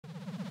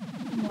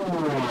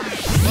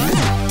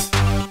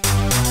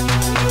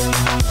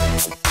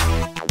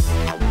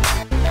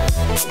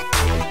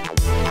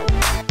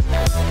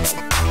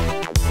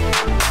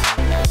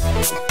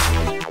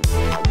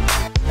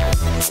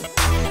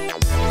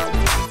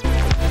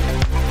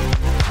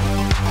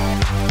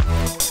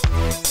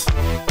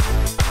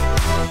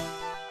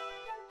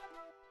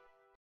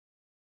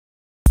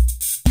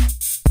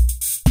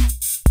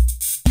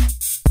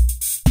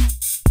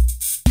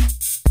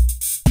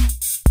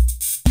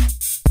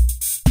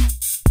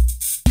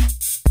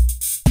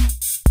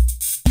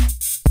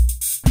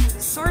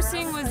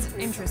sourcing was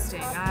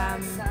interesting.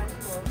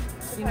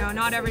 You know,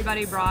 not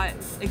everybody brought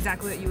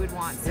exactly what you would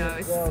want, so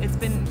it's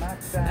been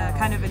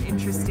kind of an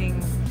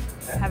interesting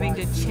having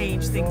to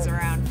change things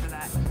around for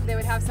that. They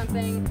would have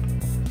something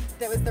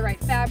that was the right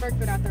fabric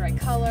but not the right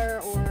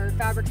color, or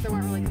fabrics that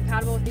weren't really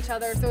compatible with each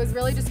other. So it was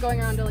really just going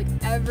around to like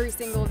every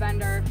single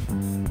vendor,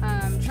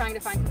 trying to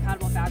find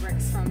compatible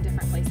fabrics from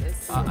different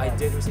places. I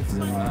did receive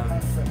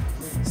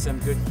some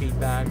good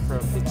feedback from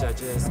the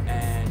judges,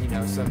 and you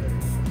know,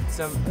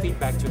 some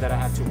feedback too that I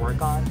have to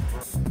work on.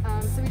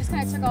 So we just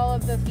kind of took all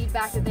of the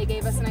feedback that they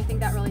gave us, and I think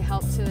that really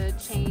helped to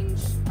change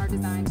our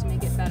design to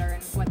make it better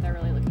and what they're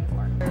really looking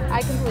for.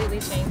 I completely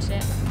changed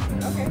it.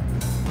 Okay.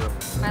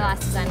 My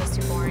last design was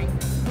too boring.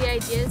 The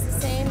idea is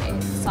the same,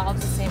 it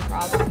solves the same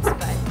problems,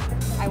 but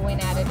I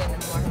went at it in a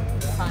more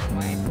fun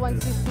way.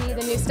 Once you see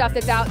the new stuff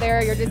that's out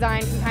there, your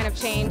design can kind of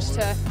change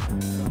to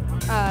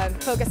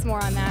focus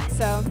more on that.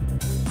 So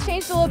it's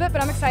changed a little bit,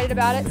 but I'm excited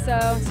about it.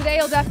 So today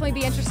will definitely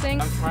be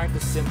interesting. I'm trying to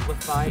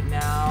simplify it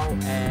now,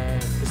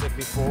 and just like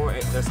before,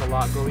 there's a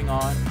lot going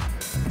on.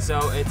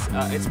 So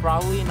it's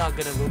probably not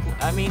gonna look.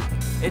 I mean,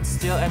 it's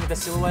still. I mean, the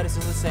silhouette is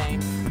still the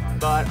same,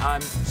 but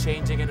I'm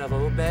changing it a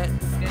little bit.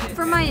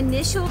 For my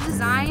initial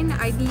design,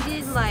 I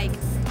needed like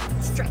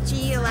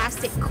stretchy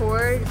elastic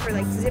cord for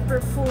like zipper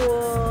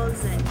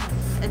pulls, and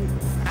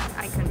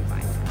I couldn't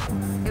find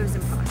it. It was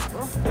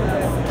impossible.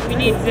 We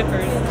need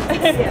zippers.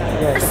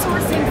 We're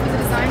sourcing for the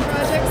design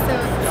project, so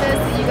it says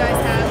that you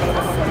guys have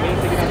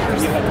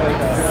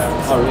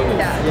Oh, really?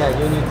 Yeah,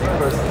 you need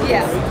zippers.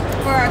 Yeah,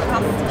 for our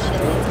competition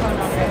that's going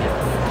on right now.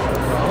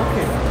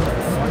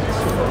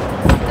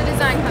 the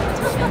design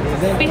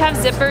competition. We have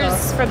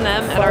zippers from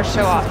them at our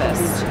show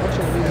office.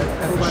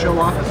 At the show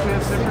office we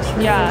have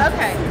zippers? Yeah.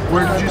 Okay.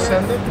 Where did you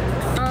send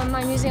them?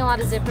 I'm using a lot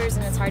of zippers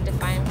and it's hard to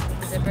find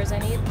the zippers I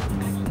need.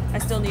 I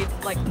still need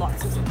like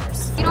lots of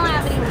zippers. You don't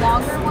have any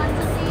longer ones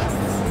of these?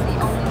 This is the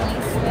only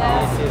length you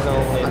have? This is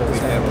only the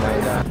same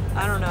like that.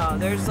 I don't know,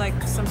 there's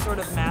like some sort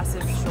of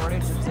massive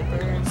shortage of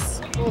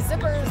zippers. Well,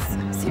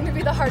 zippers seem to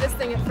be the hardest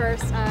thing at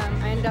first.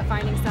 I ended up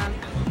finding some.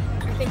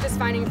 I think just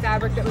finding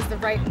fabric that was the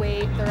right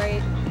weight,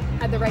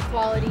 had the right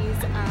qualities,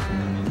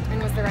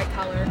 and was the right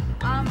color.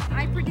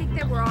 I predict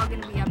that we're all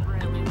going to be up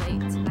really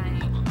late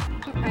tonight.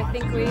 I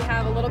think we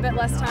have a little bit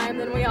less time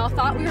than we all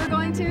thought we were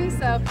going to,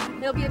 so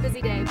it'll be a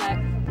busy day, but